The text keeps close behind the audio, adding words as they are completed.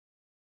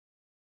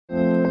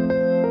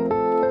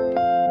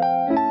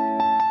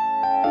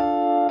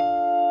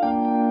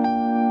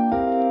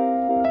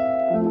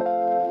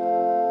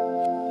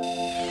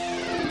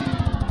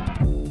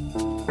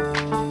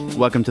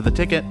Welcome to The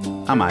Ticket.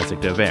 I'm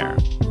Isaac Dover.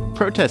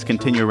 Protests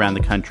continue around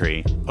the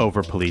country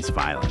over police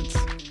violence.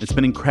 It's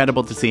been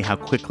incredible to see how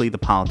quickly the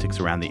politics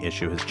around the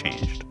issue has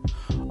changed.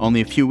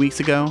 Only a few weeks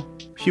ago,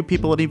 few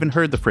people had even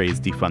heard the phrase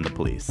defund the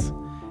police.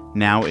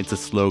 Now it's a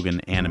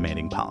slogan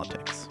animating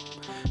politics.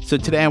 So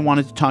today I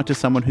wanted to talk to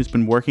someone who's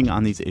been working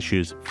on these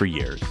issues for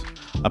years.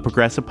 A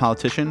progressive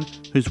politician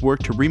who's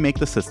worked to remake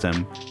the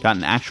system,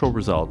 gotten actual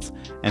results,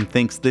 and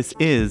thinks this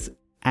is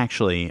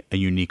actually a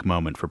unique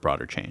moment for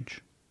broader change.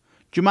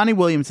 Jumaane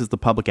Williams is the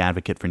public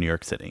advocate for New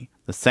York City,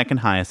 the second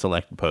highest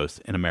elected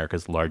post in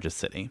America's largest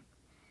city.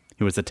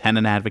 He was a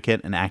tenant advocate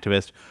and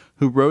activist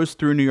who rose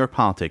through New York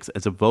politics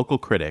as a vocal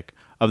critic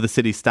of the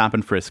city's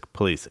stop-and-frisk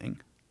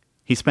policing.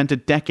 He spent a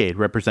decade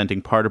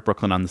representing part of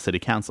Brooklyn on the city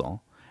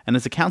council, and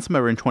as a council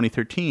member in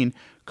 2013,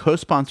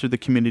 co-sponsored the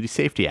Community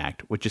Safety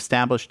Act, which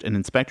established an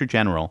inspector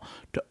general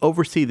to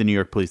oversee the New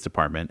York Police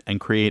Department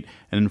and create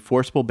an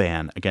enforceable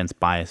ban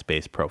against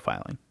bias-based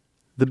profiling.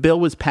 The bill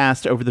was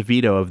passed over the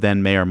veto of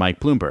then-Mayor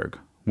Mike Bloomberg.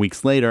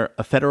 Weeks later,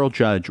 a federal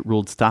judge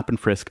ruled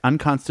stop-and-frisk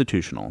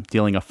unconstitutional,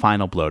 dealing a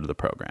final blow to the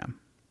program.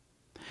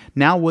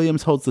 Now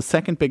Williams holds the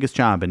second biggest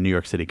job in New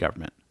York City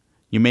government.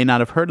 You may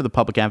not have heard of the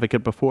public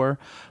advocate before,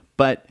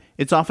 but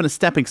it's often a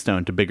stepping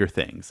stone to bigger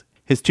things.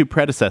 His two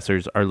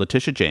predecessors are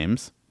Letitia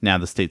James, now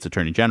the state's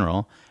attorney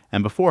general,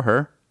 and before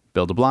her,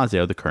 Bill de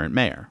Blasio, the current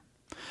mayor.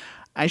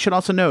 I should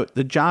also note,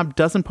 the job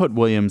doesn't put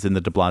Williams in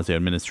the de Blasio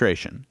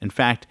administration. In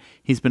fact,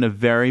 he's been a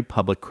very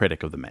public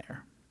critic of the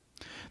mayor.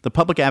 The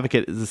public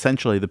advocate is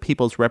essentially the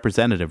people's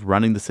representative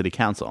running the city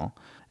council,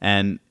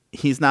 and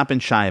he's not been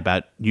shy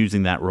about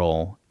using that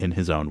role in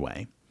his own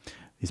way.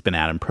 He's been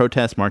out in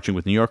protest, marching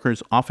with New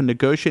Yorkers, often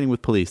negotiating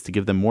with police to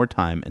give them more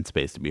time and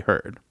space to be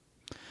heard.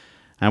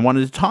 I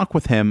wanted to talk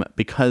with him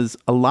because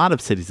a lot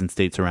of cities and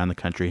states around the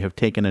country have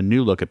taken a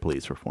new look at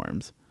police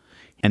reforms,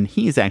 and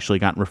he's actually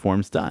gotten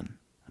reforms done.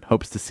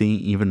 Hopes to see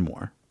even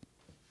more.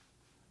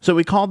 So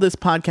we called this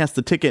podcast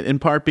The Ticket in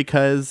part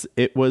because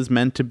it was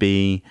meant to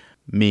be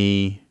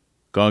me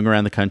going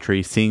around the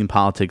country, seeing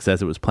politics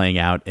as it was playing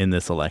out in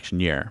this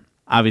election year.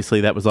 Obviously,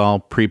 that was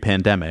all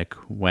pre-pandemic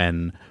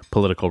when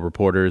political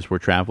reporters were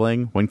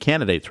traveling, when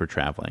candidates were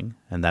traveling,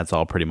 and that's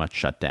all pretty much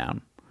shut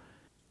down.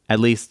 At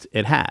least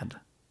it had.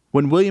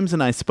 When Williams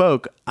and I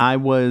spoke, I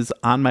was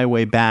on my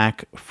way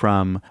back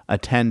from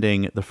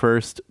attending the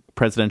first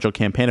presidential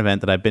campaign event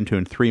that I've been to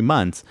in 3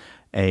 months,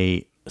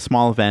 a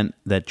small event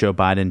that Joe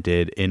Biden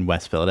did in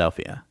West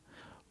Philadelphia.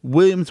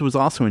 Williams was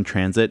also in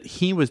transit.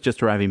 He was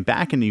just arriving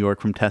back in New York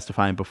from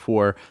testifying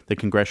before the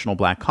Congressional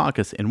Black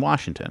Caucus in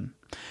Washington.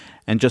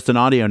 And just an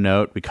audio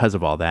note, because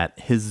of all that,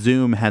 his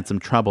Zoom had some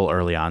trouble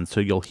early on, so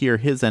you'll hear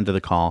his end of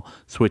the call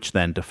switch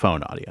then to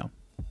phone audio.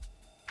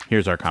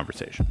 Here's our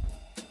conversation.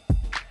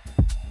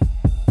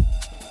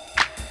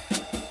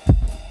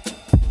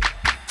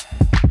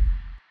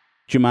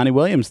 Jumaane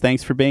Williams,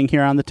 thanks for being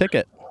here on The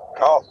Ticket.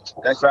 Oh,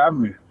 thanks for having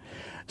me.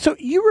 So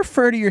you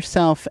refer to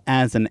yourself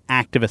as an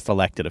activist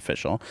elected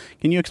official.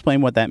 Can you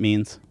explain what that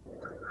means?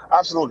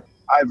 Absolutely.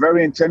 I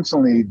very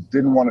intentionally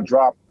didn't want to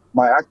drop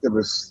my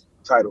activist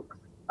title.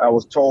 I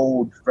was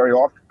told very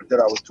often that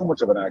I was too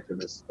much of an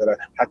activist, that I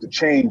had to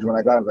change when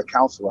I got into the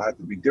council. I had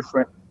to be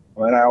different.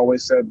 And I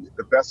always said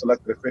the best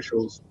elected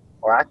officials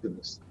are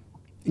activists.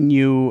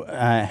 You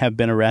have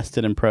been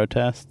arrested in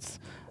protests.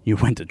 You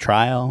went to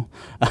trial.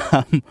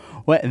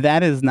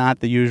 That is not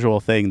the usual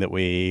thing that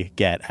we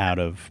get out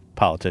of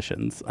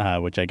politicians,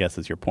 which I guess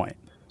is your point.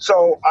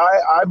 So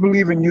I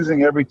believe in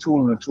using every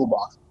tool in the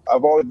toolbox.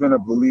 I've always been a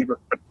believer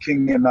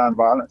in Kingian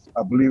nonviolence.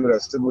 I believe that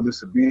civil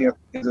disobedience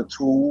is a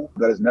tool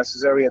that is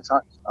necessary at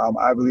times.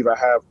 I believe I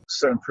have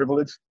certain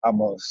privilege. I'm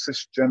a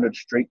cisgendered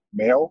straight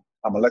male.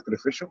 I'm an elected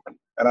official.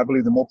 And I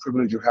believe the more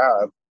privilege you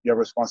have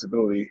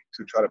responsibility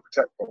to try to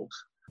protect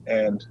folks.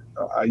 And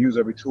I use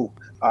every tool.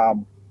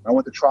 I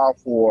went to trial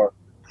for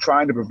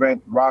trying to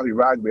prevent Riley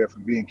Ragbear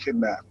from being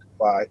kidnapped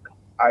by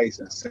ICE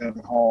and sent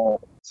home.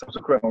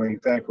 Subsequently,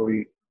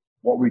 thankfully,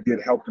 what we did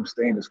helped him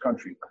stay in this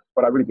country.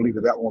 But I really believe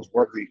that one was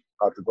worthy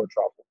to go to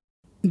trial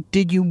for.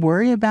 Did you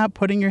worry about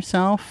putting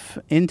yourself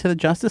into the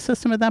justice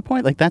system at that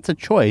point? Like, that's a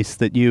choice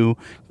that you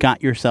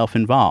got yourself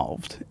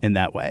involved in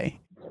that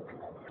way.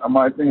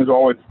 My thing is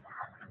always,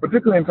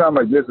 particularly in times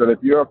like this, that if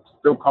you're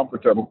still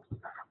comfortable,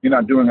 you're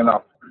not doing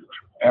enough.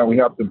 And we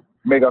have to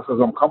make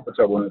ourselves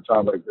uncomfortable in a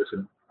time like this.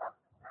 And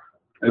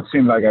it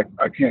seemed like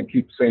I can't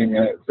keep saying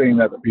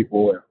that to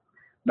people and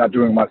not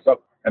doing myself.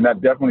 And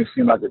that definitely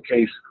seemed like a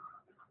case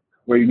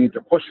where you need to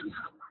push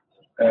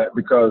it.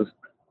 Because,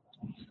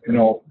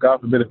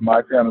 God forbid if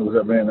my family was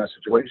ever in that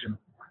situation,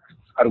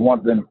 I'd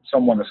want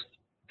someone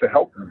to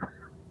help them.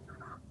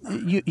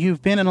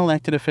 You've been an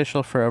elected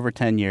official for over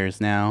 10 years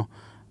now.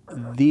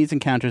 These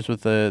encounters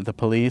with the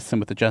police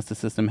and with the justice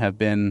system have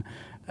been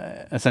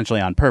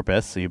essentially on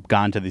purpose. So you've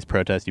gone to these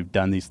protests, you've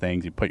done these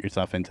things, you put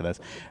yourself into this.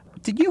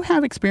 Did you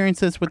have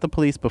experiences with the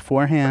police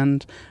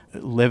beforehand,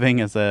 living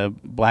as a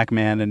black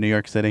man in New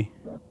York City?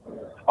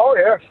 Oh,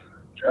 yes.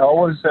 I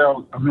always say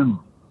I've been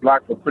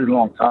black for a pretty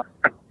long time.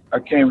 I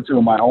came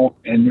to my own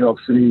in New York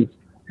City,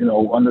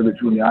 under the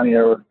Giuliani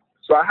era.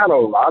 So I had a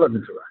lot of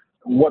interaction.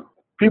 What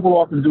people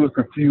often do is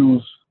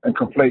confuse and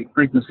conflate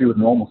frequency with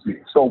normalcy.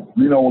 So,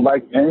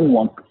 like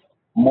anyone,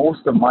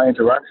 most of my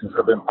interactions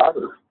have been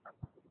positive.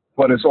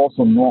 But it's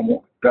also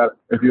normal that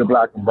if you're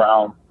black and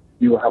brown,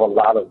 you will have a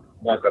lot of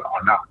ones that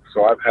are not.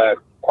 So I've had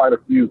quite a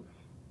few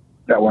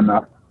that were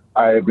not.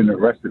 I have been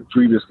arrested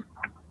previously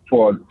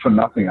for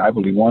nothing. I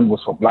believe one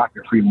was for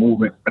blocking free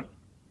movement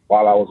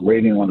while I was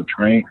waiting on the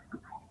train.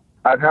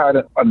 I've had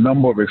a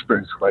number of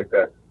experiences like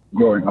that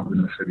growing up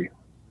in the city.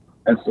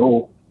 And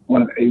so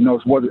when,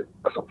 it wasn't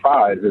a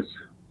surprise, it's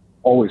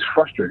always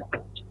frustrating,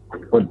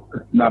 but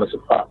not a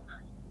surprise.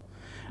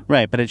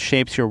 Right, but it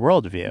shapes your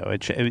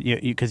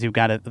worldview. Because you've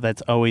got to,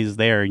 that's always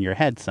there in your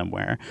head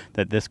somewhere,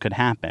 that this could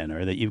happen,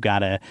 or that you've got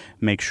to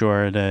make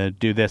sure to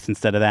do this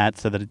instead of that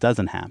so that it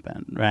doesn't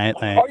happen, right?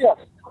 Oh, yes.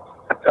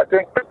 I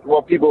think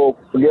what people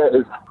forget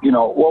is,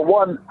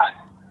 one,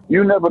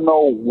 you never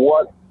know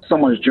what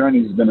someone's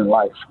journey has been in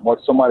life, what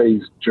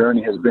somebody's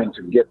journey has been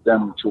to get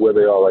them to where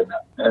they are right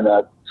now.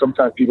 And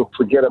sometimes people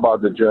forget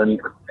about the journey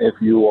if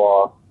you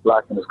are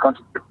black in this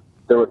country.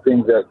 There are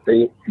things that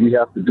we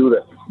have to do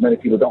that many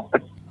people don't.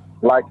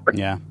 Like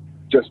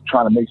just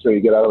trying to make sure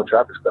you get out of the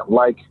traffic stop,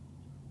 like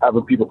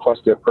having people clutch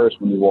their purse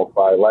when you walk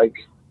by, like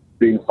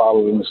being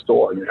followed in the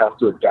store. You have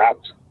to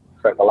adapt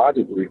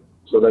psychologically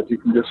so that you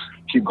can just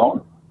keep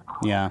going.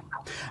 Yeah.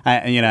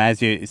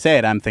 As you say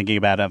it, I'm thinking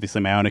about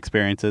obviously my own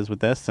experiences with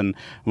this. And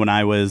when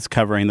I was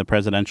covering the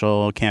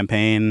presidential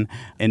campaign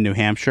in New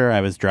Hampshire, I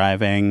was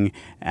driving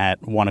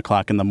at 1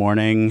 o'clock in the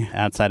morning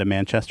outside of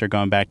Manchester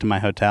going back to my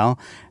hotel.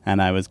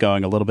 And I was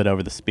going a little bit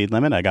over the speed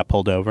limit. I got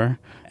pulled over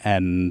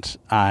and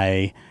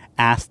I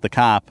asked the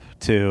cop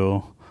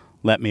to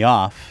let me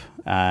off.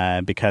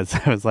 Because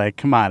I was like,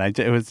 come on, I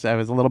was a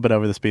little bit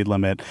over the speed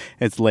limit.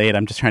 It's late.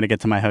 I'm just trying to get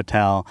to my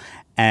hotel.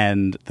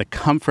 And the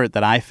comfort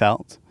that I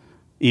felt,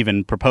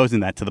 even proposing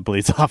that to the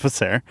police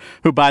officer,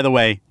 who, by the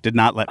way, did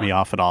not let me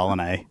off at all,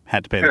 and I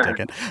had to pay the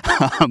ticket.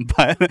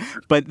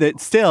 But that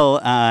still,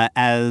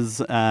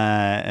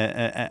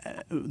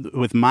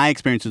 with my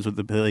experiences with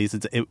the police,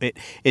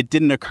 it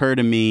didn't occur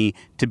to me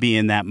to be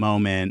in that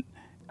moment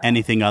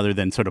anything other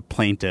than sort of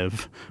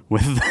plaintive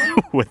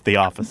with the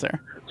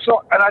officer.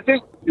 So, and I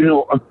think,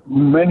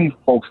 many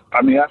folks,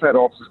 I've had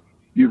officers,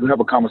 you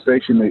have a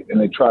conversation and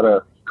they try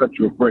to cut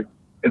you a break.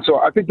 And so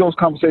I think those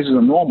conversations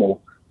are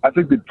normal. I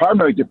think the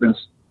primary difference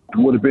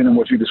would have been in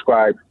what you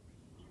described,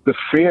 the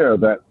fear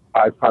that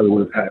I probably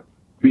would have had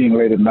being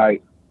late at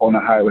night on the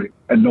highway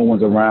and no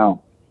one's around.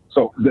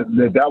 So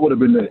that would have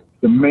been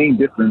the main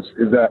difference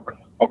is that,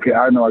 okay,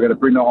 I know I got to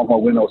bring down all my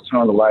windows,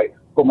 turn on the light,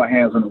 put my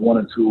hands on the 1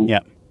 and 2,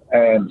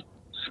 and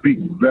speak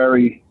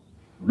very,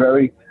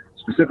 very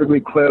specifically,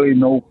 clearly,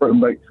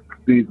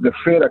 the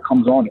fear that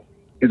comes on it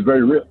is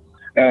very real.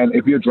 And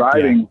if you're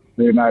driving,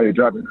 you're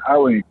driving the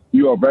highway,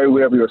 you are very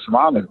aware of your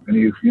surroundings. And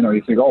you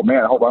think, oh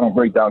man, I hope I don't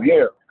break down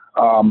here.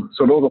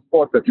 So those are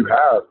thoughts that you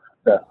have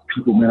that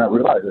people may not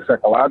realize. That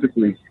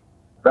psychologically,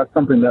 that's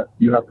something that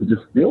you have to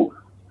just deal with.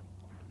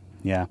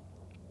 Yeah.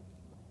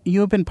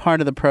 You have been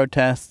part of the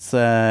protests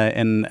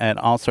at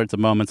all sorts of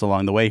moments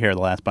along the way here the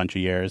last bunch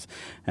of years,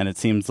 and it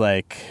seems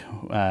like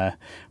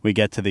we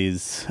get to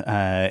these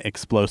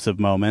explosive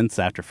moments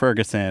after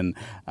Ferguson.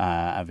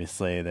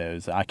 Obviously,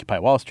 there's Occupy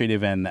Wall Street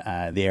even,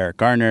 the Eric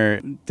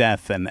Garner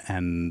death,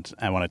 and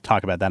I want to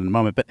talk about that in a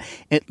moment. But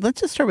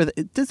let's just start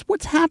with, does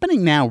what's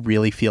happening now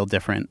really feel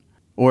different?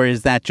 Or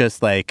is that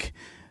just like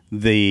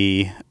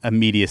the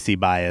immediacy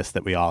bias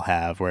that we all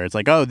have, where it's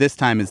like, oh, this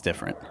time is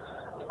different?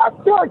 I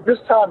feel like this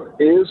time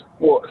is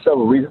for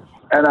several reasons.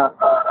 And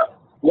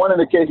one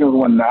indication was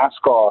when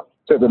NASCAR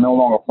said they're no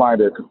longer flying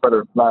their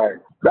Confederate flag.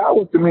 That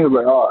was, to me,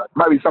 like, it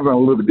might be something a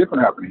little bit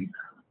different happening.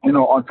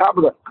 On top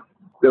of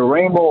the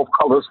rainbow of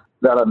colors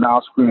that are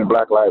now screaming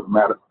Black Lives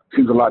Matter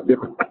seems a lot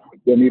different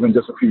than even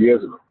just a few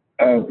years ago.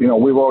 And,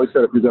 we've always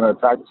said if you're going to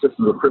attack the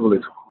systems of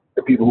privilege,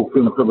 the people who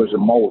feel the privilege the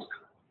most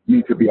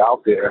need to be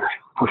out there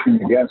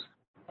pushing against.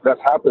 That's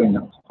happening.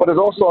 But there's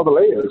also other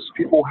layers.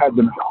 People had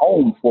been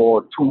home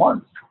for 2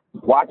 months.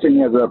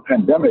 Watching as a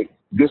pandemic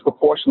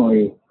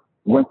disproportionately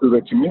went through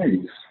their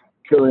communities,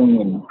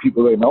 killing and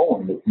people they know,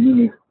 and the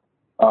communities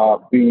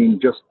being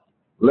just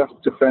left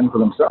to fend for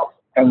themselves.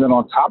 And then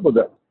on top of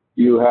that,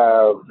 you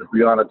have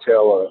Breonna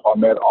Taylor,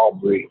 Ahmaud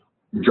Arbery,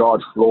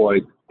 George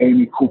Floyd,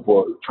 Amy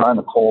Cooper trying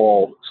to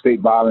call state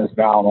violence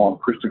down on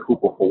Christian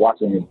Cooper for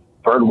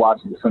bird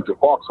watching in Central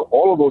Park. So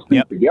all of those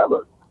things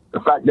together, the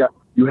fact that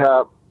you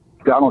have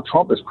Donald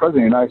Trump as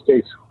president of the United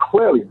States,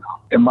 clearly,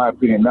 in my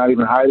opinion, not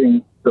even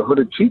hiding the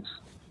hooded cheeks,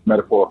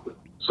 metaphorically.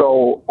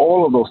 So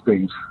all of those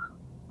things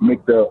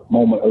make the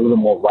moment a little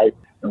more ripe.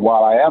 And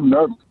while I am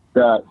nervous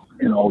that,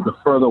 the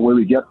further away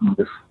we get from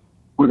this,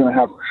 we're going to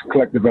have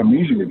collective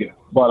amnesia again.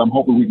 But I'm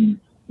hoping we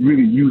can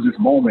really use this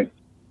moment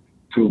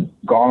to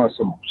garner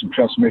some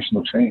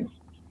transformational change.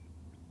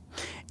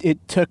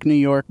 It took New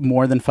York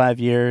more than 5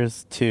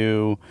 years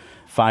to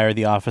fire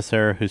the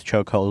officer whose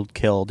chokehold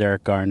killed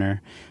Eric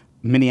Garner.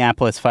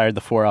 Minneapolis fired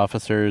the 4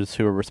 officers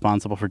who were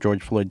responsible for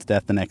George Floyd's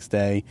death the next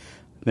day.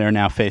 They're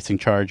now facing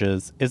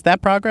charges. Is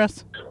that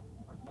progress?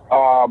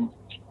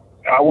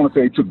 I want to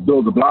say it took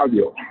Bill de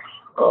Blasio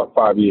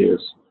 5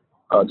 years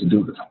to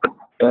do this.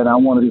 And I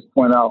want to just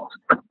point out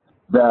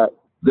that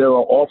there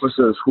are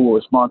officers who are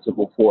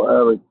responsible for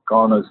Eric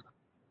Garner's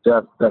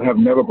death that have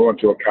never brought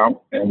to account.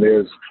 And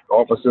there's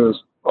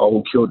officers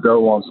who killed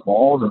Delron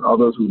Smalls and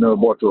others who never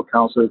brought to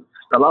account. So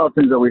a lot of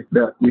things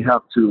that we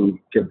have to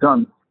get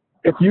done.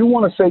 If you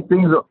want to say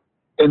things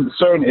in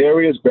certain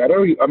areas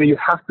better, I mean, you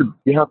have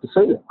to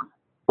say that.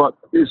 But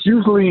it's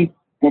usually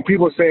when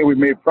people say we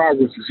made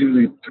progress, it's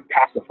usually to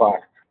pacify,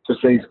 to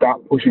say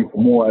stop pushing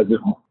for more, as if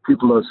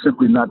people are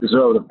simply not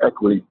deserving of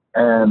equity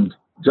and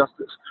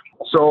justice.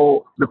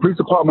 So the police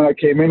department I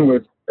came in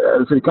with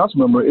as a city council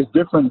member is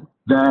different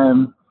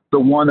than the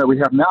one that we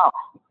have now.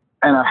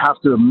 And I have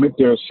to admit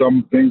there are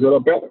some things that are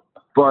better.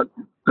 But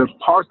the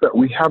parts that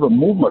we haven't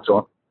moved much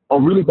on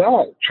are really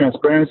bad.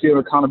 Transparency and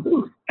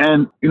accountability.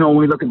 And, when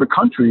we look at the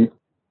country,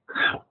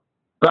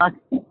 back,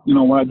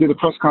 when I did a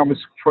press conference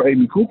for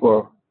Amy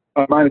Cooper,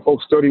 90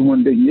 folks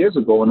 31 years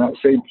ago in that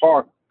same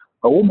park,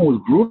 a woman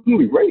was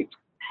brutally raped,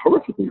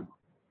 horrifically.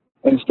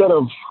 And instead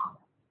of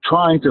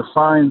trying to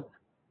find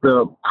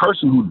the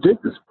person who did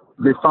this,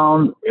 they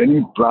found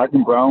any black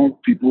and brown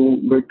people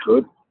they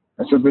could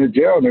and sent them to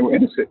jail, and they were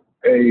innocent.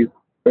 A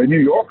New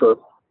Yorker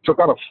took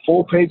out a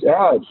full-page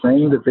ad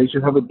saying that they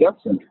should have a death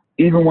sentence,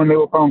 even when they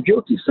were found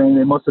guilty, saying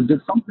they must have did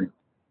something.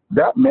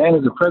 That man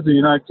is the president of the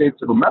United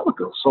States of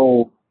America.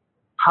 So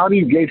how do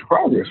you gauge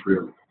progress,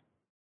 really?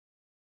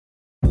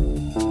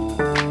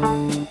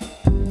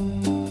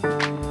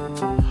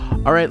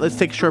 All right, let's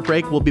take a short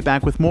break. We'll be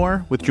back with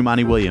more with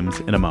Jumaane Williams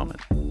in a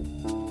moment.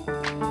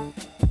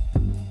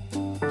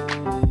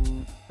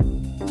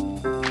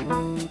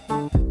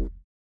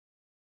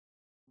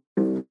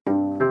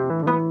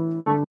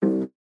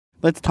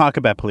 Let's talk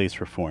about police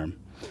reform.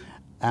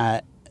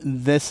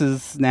 This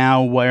is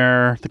now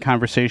where the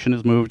conversation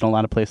has moved in a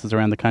lot of places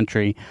around the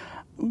country.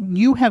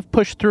 You have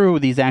pushed through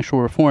these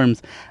actual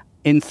reforms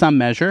in some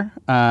measure,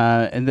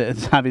 and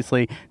it's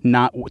obviously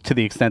not to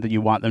the extent that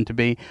you want them to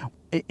be.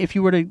 If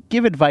you were to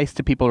give advice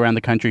to people around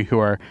the country who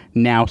are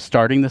now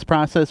starting this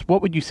process,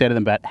 what would you say to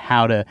them about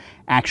how to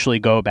actually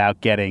go about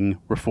getting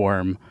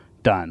reform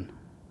done?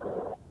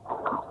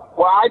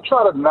 Well, I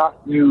try to not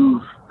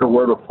use the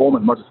word reform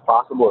as much as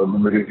possible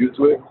and reduce use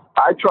to it.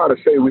 I try to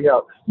say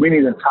we need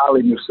an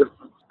entirely new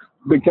system,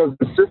 because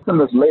the system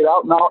that's laid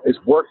out now is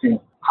working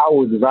how it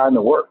was designed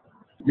to work.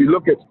 If you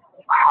look at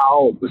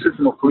how the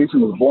system of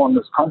policing was born in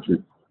this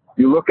country,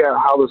 you look at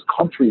how this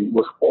country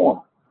was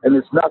formed, and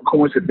it's not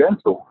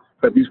coincidental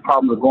that these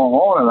problems are going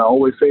on. And I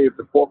always say if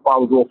the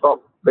forefathers woke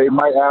up, they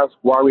might ask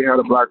why we had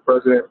a black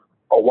president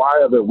or why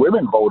are there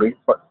women voting.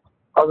 But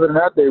other than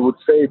that, they would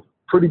say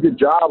pretty good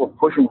job of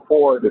pushing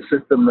forward the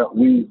system that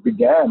we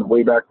began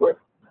way back with.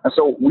 And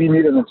so we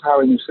need an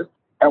entirely new system,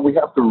 and we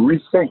have to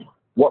rethink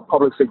what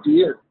public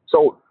safety is.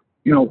 So,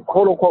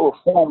 quote unquote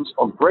reforms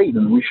are great,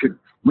 and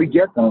we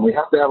get them, and we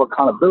have to have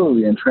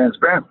accountability and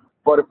transparency.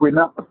 But if we're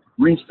not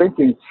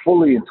rethinking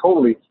fully and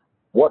totally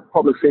what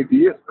public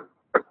safety is,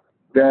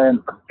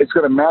 then it's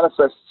going to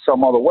manifest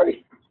some other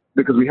way,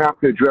 because we have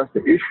to address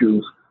the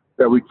issues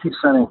that we keep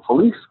sending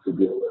police to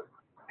deal with.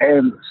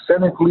 And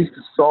sending police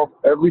to solve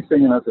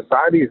everything in our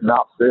society is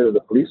not fair to the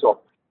police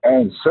officer,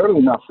 and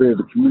certainly not fair to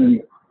the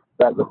community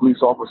that the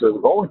police officers are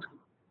going to,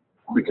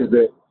 because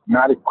they're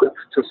not equipped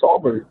to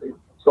solve everything.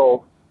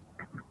 So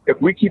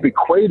if we keep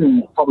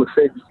equating public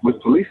safety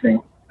with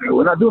policing,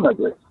 we're not doing that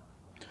great.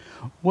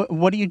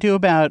 What do you do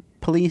about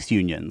police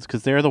unions?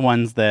 Because they're the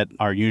ones that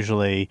are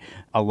usually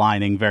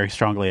aligning very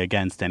strongly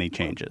against any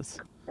changes.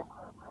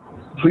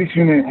 Police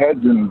union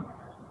heads,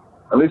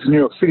 at least in New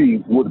York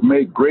City, would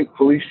make great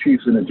police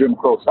chiefs in the Jim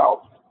Crow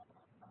South.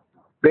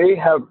 They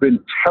have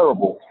been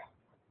terrible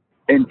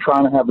in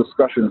trying to have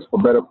discussions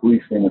for better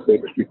policing and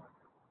safer streets.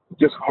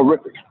 Just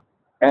horrific.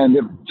 And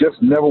they've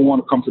just never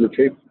want to come to the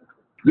table.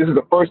 This is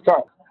the first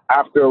time.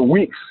 After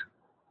weeks,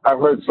 I've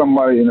heard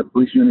somebody in the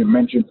police union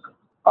mention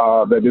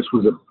that this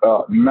was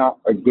not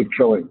a good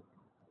killing.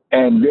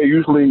 And they're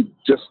usually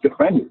just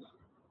defending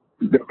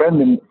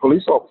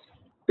police officers.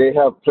 They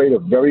have played a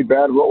very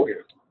bad role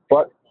here.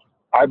 But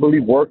I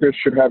believe workers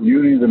should have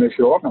unions and they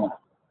should organize.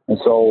 And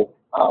so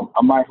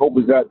my hope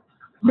is that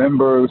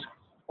members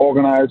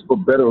organize for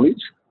better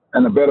reach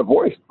and a better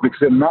voice, because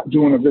they're not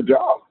doing a good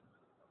job.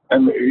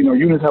 And,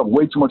 unions have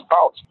way too much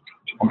power.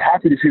 I'm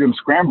happy to see them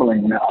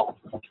scrambling now,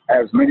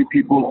 as many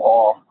people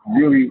are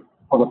really,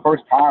 for the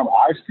first time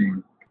I've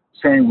seen,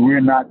 saying we're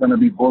not going to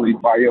be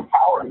bullied by your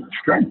power and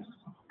strength.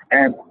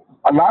 And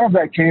a lot of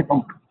that came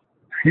from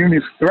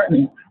unions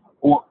threatening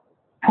or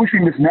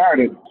pushing this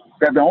narrative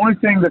that the only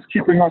thing that's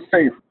keeping us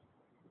safe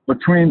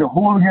between the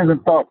hooligans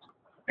and thugs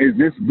is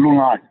this blue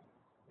line.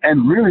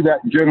 And really that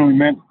generally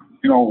meant,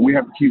 we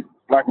have to keep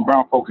black and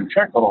brown folks in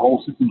check,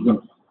 or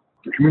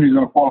the community's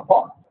going to fall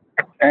apart.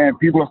 And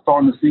people are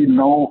starting to see,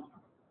 no,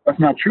 that's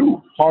not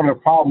true. Part of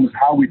the problem is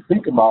how we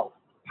think about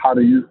how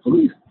to use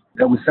police.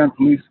 That we send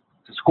police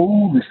to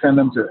schools, we send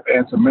them to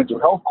answer mental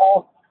health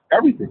calls,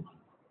 everything.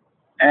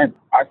 And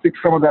I think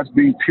some of that's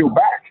being peeled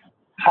back.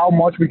 How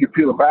much we can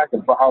peel it back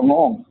and for how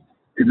long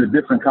is a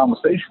different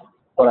conversation.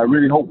 But I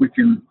really hope we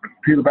can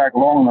peel it back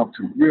long enough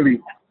to really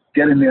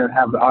get in there and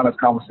have the honest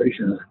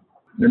conversations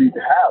they need to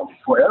have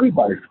for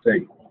everybody to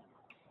say,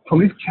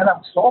 police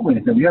cannot solve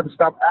anything. We have to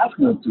stop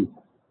asking them to.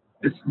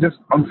 It's just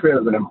unfair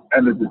to them,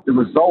 and the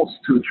results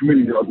to the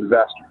community are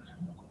disastrous.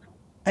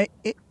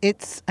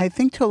 I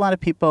think to a lot of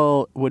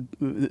people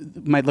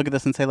might look at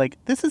this and say, like,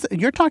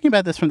 you're talking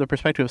about this from the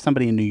perspective of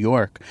somebody in New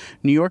York.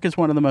 New York is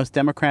one of the most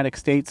democratic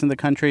states in the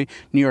country.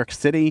 New York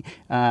City,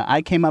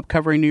 I came up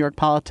covering New York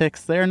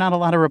politics. There are not a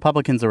lot of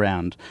Republicans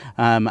around.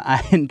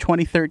 In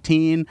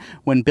 2013,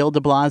 when Bill de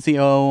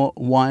Blasio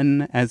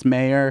won as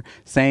mayor,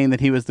 saying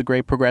that he was the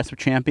great progressive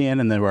champion,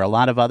 and there were a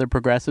lot of other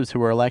progressives who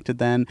were elected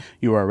then,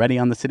 you were already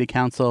on the city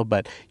council,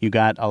 but you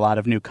got a lot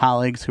of new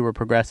colleagues who were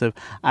progressive.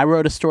 I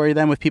wrote a story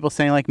then with people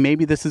saying, like,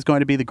 maybe this is going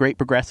to be the great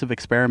progressive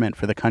experiment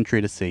for the country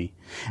to see.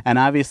 And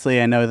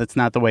obviously, I know that's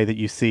not the way that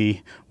you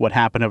see what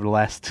happened over the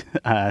last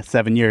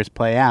 7 years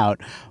play out.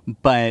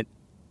 But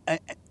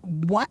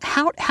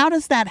how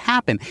does that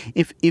happen?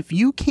 If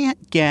you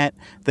can't get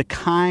the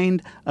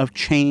kind of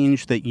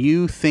change that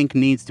you think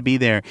needs to be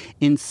there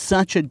in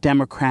such a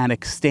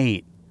democratic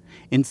state,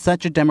 in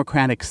such a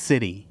democratic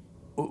city,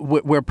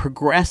 where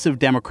progressive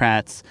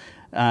Democrats,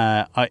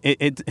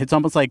 it's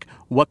almost like,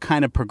 what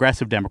kind of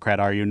progressive Democrat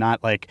are you?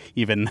 Not like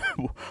even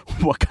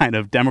what kind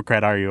of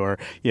Democrat are you, or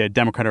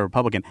Democrat or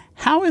Republican.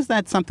 How is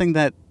that something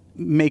that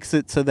makes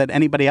it so that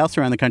anybody else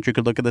around the country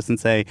could look at this and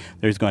say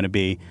there's going to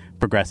be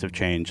progressive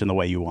change in the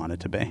way you want it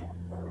to be?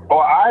 Well,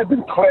 I've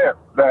been clear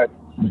that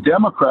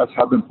Democrats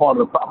have been part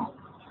of the problem.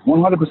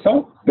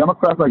 100%.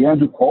 Democrats like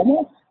Andrew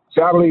Cuomo.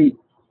 Sadly,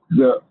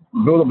 the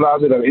Bill de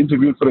Blasio that I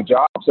interviewed for the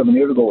job 7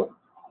 years ago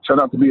turned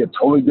out to be a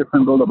totally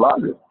different Bill de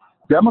Blasio.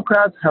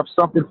 Democrats have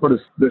something for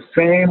the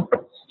same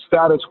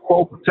status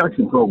quo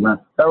protection program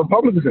that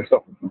Republicans have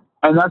something for.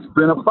 And that's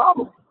been a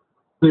problem.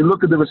 When you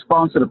look at the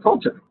response to the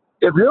protest.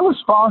 If your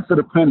response to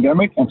the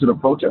pandemic and to the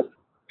protest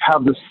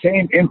have the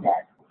same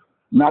impact,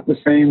 not the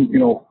same,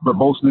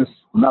 verboseness,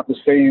 not the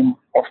same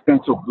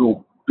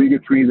ostensible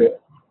bigotry that,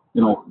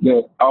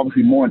 they're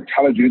obviously more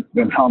intelligent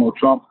than Donald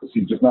Trump because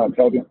he's just not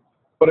intelligent.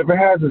 But if it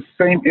has the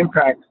same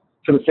impact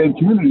to the same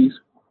communities,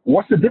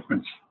 what's the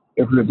difference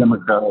if it's a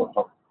Democrat or a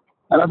Republican?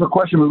 And that's a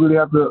question we really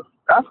have to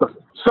ask us.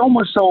 So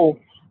much so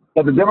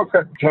that the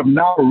Democrats have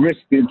now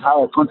risked the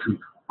entire country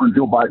on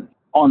Joe Biden,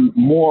 on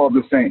more of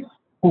the same,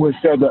 who has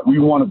said that we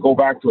want to go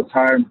back to a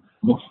time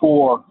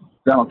before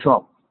Donald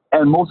Trump.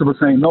 And most of us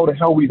saying, no, the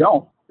hell we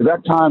don't. Because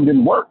that time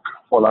didn't work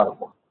for a lot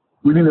of us.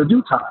 We need a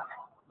new time.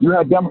 You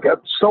had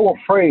Democrats so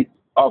afraid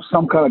of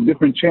some kind of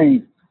different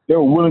change, they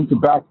were willing to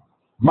back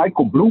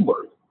Michael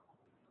Bloomberg.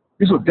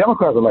 These are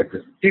Democrats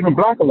elected, even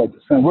black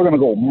elected, saying we're going to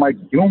go Mike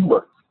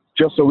Bloomberg,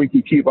 just so we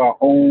can keep our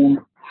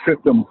own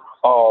system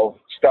of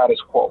status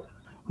quo.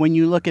 When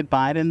you look at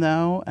Biden,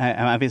 though,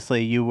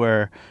 obviously you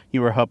were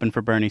hoping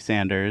for Bernie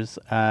Sanders.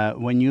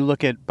 When you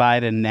look at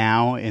Biden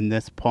now, in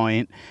this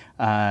point,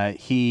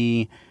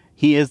 he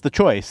is the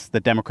choice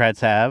that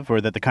Democrats have,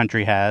 or that the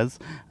country has,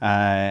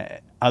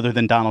 other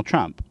than Donald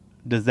Trump.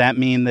 Does that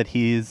mean that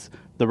he's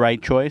the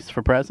right choice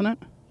for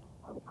president?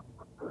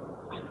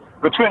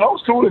 Between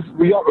those two,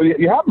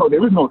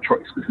 there is no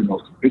choice between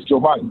those two. It's Joe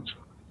Biden.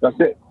 That's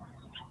it.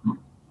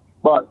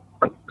 But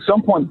at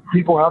some point,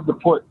 people have to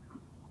put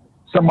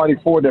somebody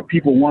forward that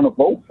people want to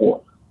vote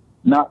for,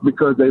 not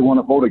because they want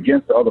to vote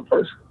against the other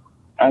person.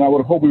 And I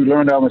would hope we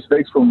learned our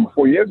mistakes from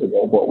 4 years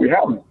ago, but we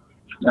haven't.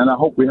 And I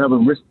hope we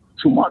haven't risked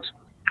too much.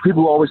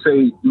 People always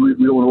say we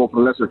don't want to vote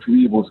for the lesser of two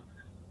evils.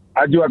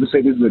 I do have to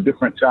say this is a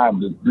different time.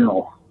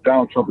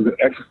 Donald Trump is an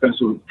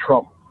existential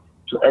Trump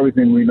to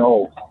everything we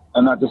know,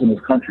 and not just in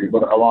this country,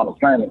 but around the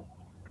planet.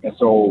 And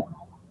so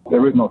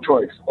there is no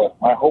choice. But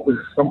my hope is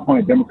at some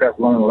point Democrats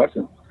learn a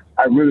lesson.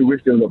 I really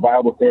wish there was a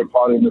viable third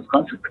party in this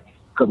country,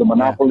 because the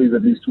monopolies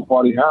that these two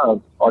parties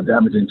have are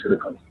damaging to the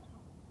country.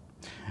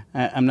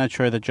 I'm not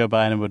sure that Joe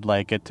Biden would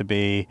like it to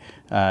be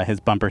his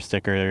bumper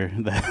sticker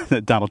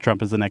that Donald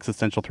Trump is an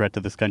existential threat to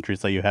this country,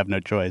 so you have no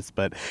choice.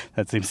 But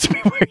that seems to be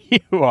where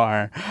you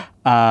are.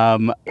 I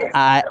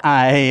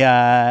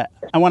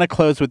want to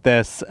close with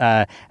this.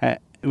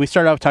 We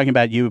started off talking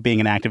about you being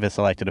an activist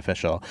elected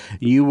official.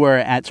 You were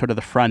at sort of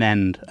the front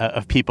end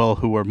of people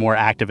who were more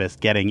activists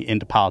getting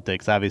into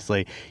politics.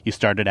 Obviously, you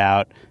started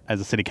out as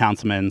a city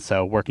councilman,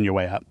 so working your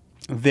way up.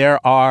 There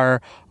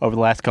are, over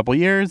the last couple of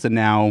years, and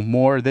now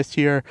more this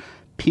year,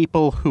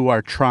 people who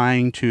are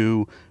trying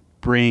to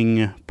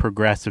bring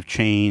progressive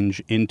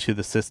change into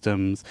the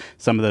systems.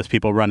 Some of those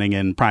people running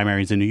in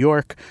primaries in New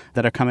York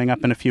that are coming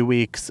up in a few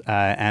weeks,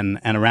 and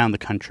around the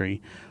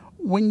country.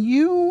 When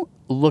you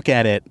look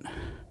at it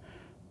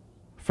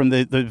from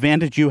the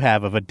advantage you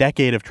have of a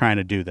decade of trying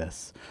to do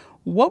this,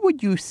 what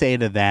would you say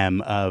to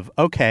them of,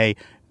 okay,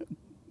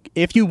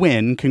 if you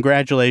win,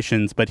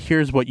 congratulations, but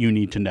here's what you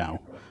need to know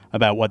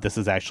about what this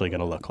is actually going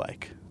to look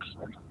like?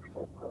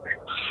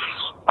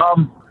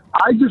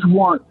 I just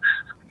want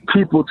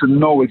people to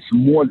know it's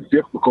more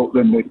difficult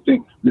than they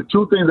think. The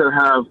two things that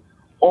have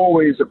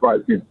always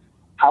surprised me,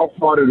 how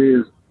hard it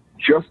is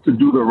just to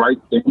do the right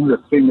thing,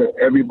 the thing that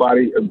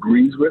everybody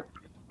agrees with,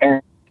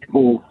 and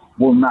people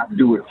will not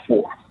do it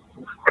for.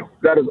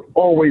 That has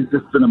always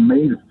just been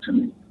amazing to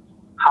me,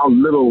 how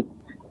little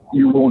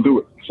you won't do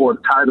it for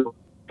a title,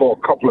 for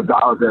a couple of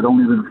dollars that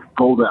don't even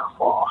go that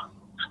far.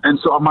 And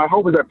so my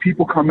hope is that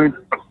people come in,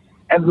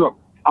 and look,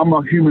 I'm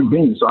a human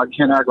being, so I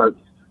can't act like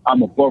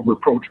I'm above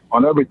reproach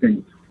on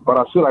everything, but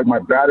I feel like my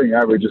batting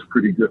average is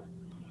pretty good.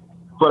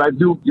 But I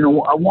do,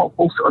 I want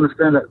folks to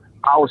understand that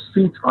our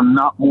seats are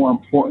not more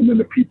important than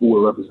the people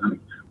we're representing.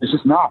 It's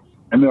just not.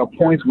 And there are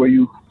points where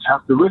you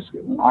have to risk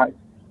it. And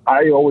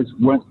I always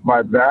went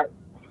by that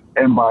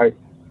and by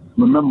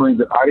remembering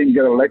that I didn't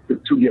get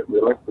elected to get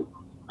reelected.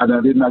 And I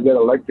did not get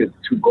elected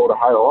to go to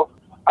higher office.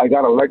 I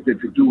got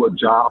elected to do a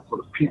job for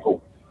the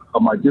people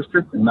of my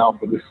district and now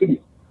for the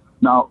city.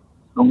 Now,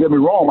 don't get me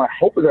wrong, my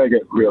hope is that I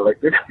get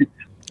reelected,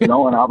 and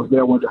obviously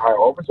I went to higher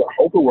office. I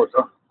hope it works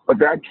out. But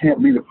that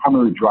can't be the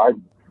primary drive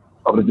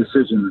of the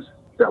decisions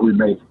that we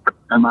make.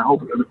 And my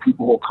hope is that the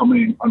people will come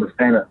in and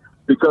understand that.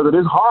 Because it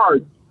is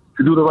hard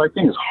to do the right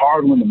thing. It's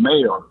hard when the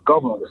mayor, the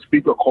governor, the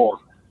speaker calls,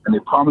 and they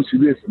promise you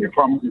this and they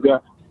promise you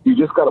that. You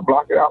just got to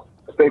block it out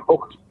and stay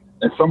focused.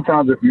 And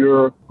sometimes if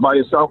you're by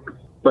yourself,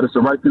 but it's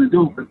the right thing to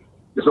do,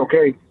 it's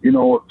okay.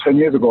 10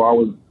 years ago, I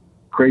was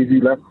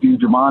crazy lefty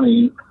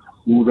Jumaane,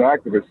 who was an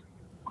activist,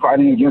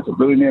 fighting against a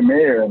billionaire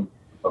mayor and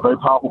a very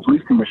powerful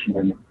police commissioner.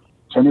 And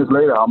 10 years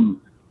later,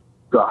 I'm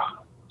the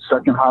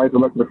second highest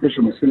elected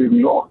official in the city of New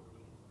York.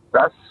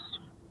 That's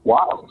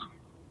wild.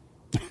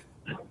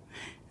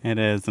 It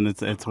is, and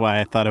it's why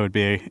I thought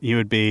you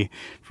would be,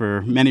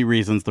 for many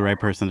reasons, the right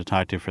person to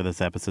talk to for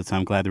this episode, so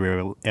I'm glad that we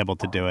were able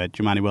to do it.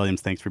 Jumaane Williams,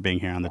 thanks for being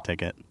here on The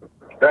Ticket.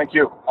 Thank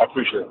you. I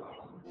appreciate it.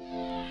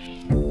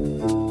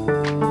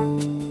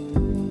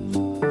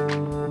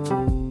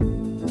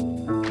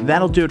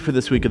 That'll do it for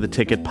this week of The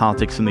Ticket,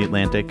 Politics from the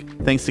Atlantic.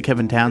 Thanks to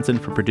Kevin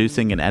Townsend for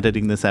producing and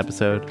editing this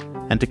episode,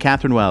 and to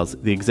Catherine Wells,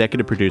 the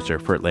executive producer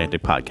for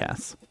Atlantic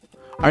Podcasts.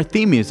 Our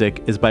theme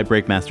music is by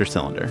Breakmaster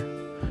Cylinder.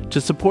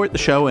 To support the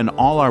show and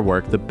all our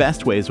work, the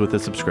best way is with a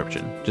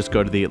subscription. Just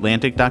go to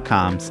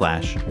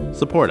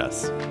theatlantic.com/support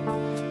us.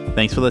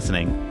 Thanks for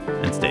listening,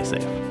 and stay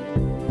safe.